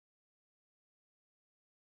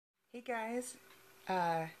Hey guys,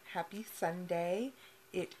 happy Sunday.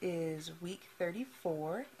 It is week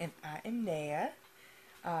 34 and I am Nayah.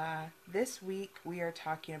 This week we are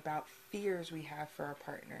talking about fears we have for our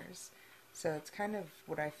partners. So it's kind of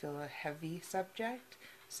what I feel a heavy subject,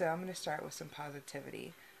 so I'm going to start with some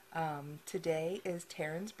positivity. Today is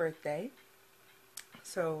Taryn's birthday,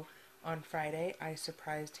 so on Friday I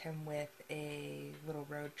surprised him with a little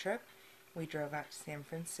road trip. We drove out to San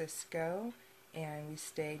Francisco and we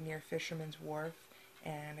stayed near Fisherman's Wharf,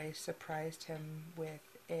 and I surprised him with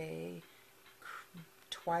a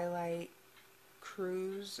twilight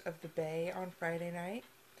cruise of the bay on Friday night,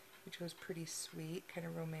 which was pretty sweet, kind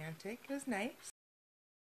of romantic. It was nice.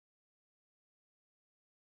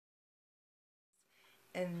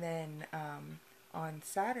 And then on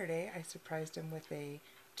Saturday, I surprised him with a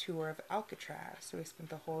tour of Alcatraz. So we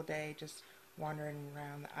spent the whole day just wandering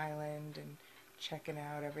around the island and checking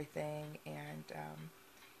out everything. And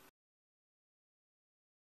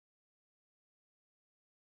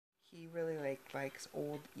he really likes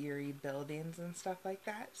old eerie buildings and stuff like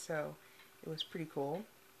that. So it was pretty cool.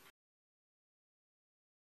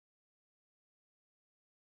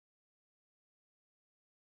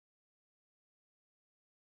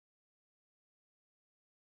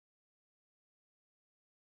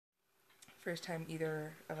 First time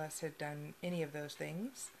either of us had done any of those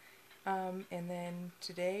things. And then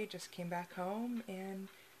today just came back home and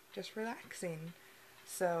just relaxing.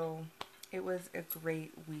 So it was a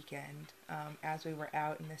great weekend. As we were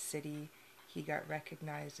out in the city, he got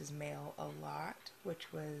recognized as male a lot,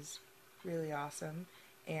 which was really awesome.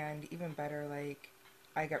 And even better,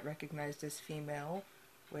 I got recognized as female,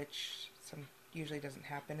 which some usually doesn't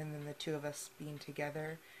happen. And then the two of us being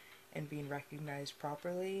together and being recognized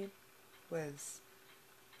properly was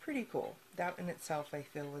pretty cool. That in itself, I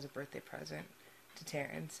feel, was a birthday present to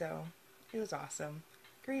Taryn, so it was awesome.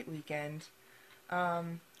 Great weekend.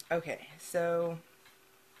 Okay, so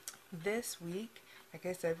this week, like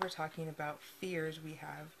I said, we're talking about fears we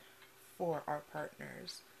have for our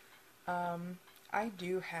partners. I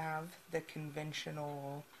do have the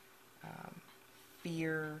conventional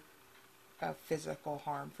fear of physical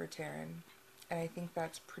harm for Taryn, and I think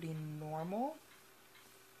that's pretty normal.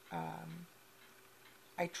 Um,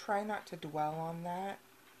 I try not to dwell on that.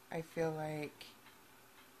 I feel like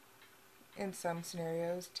in some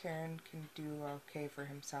scenarios, Taryn can do okay for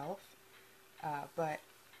himself. But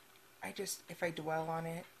if I dwell on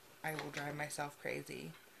it, I will drive myself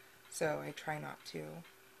crazy. So I try not to.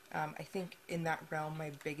 I think in that realm,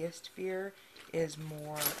 my biggest fear is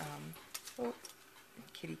more, oh,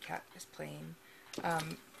 kitty cat is playing,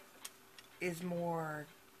 is more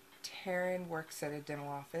Taryn works at a dental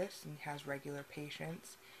office and has regular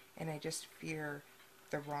patients, and I just fear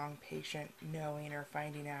the wrong patient knowing or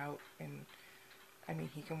finding out. And I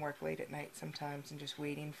mean, he can work late at night sometimes and just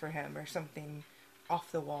waiting for him or something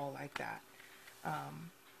off the wall like that.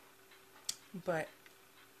 But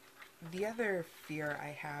the other fear I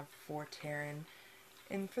have for Taryn,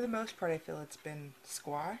 and for the most part I feel it's been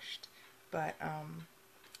squashed, but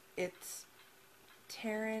it's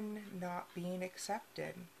Taryn not being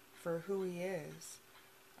accepted for who he is.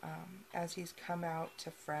 As he's come out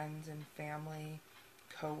to friends and family,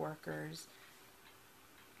 co-workers,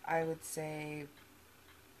 I would say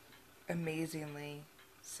amazingly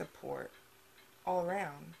support all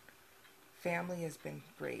around. Family has been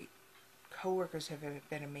great. Co-workers have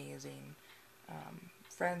been amazing.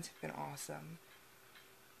 Friends have been awesome.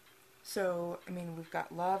 So, I mean, we've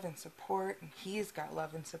got love and support, and he's got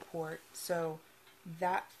love and support. So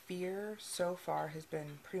that fear so far has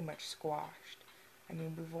been pretty much squashed. I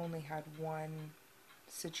mean, we've only had one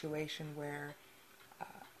situation where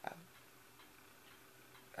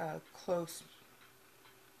a close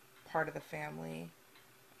part of the family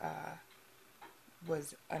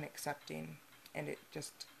was unaccepting, and it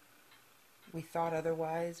just, we thought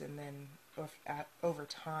otherwise, and then over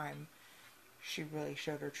time she really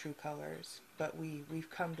showed her true colors. But we've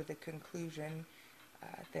come to the conclusion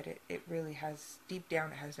that it really has, deep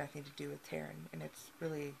down, it has nothing to do with Taryn, and it's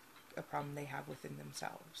really a problem they have within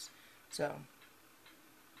themselves. So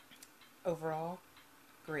overall,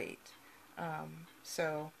 great.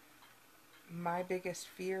 So my biggest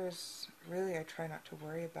fears, really, I try not to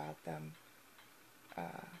worry about them,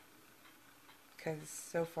 because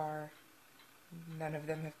so far none of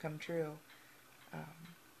them have come true.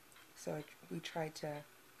 So we try to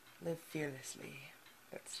live fearlessly,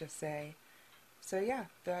 let's just say. So yeah,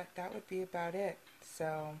 that would be about it.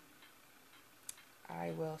 So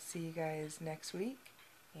I will see you guys next week,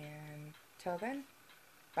 and till then,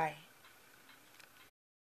 bye.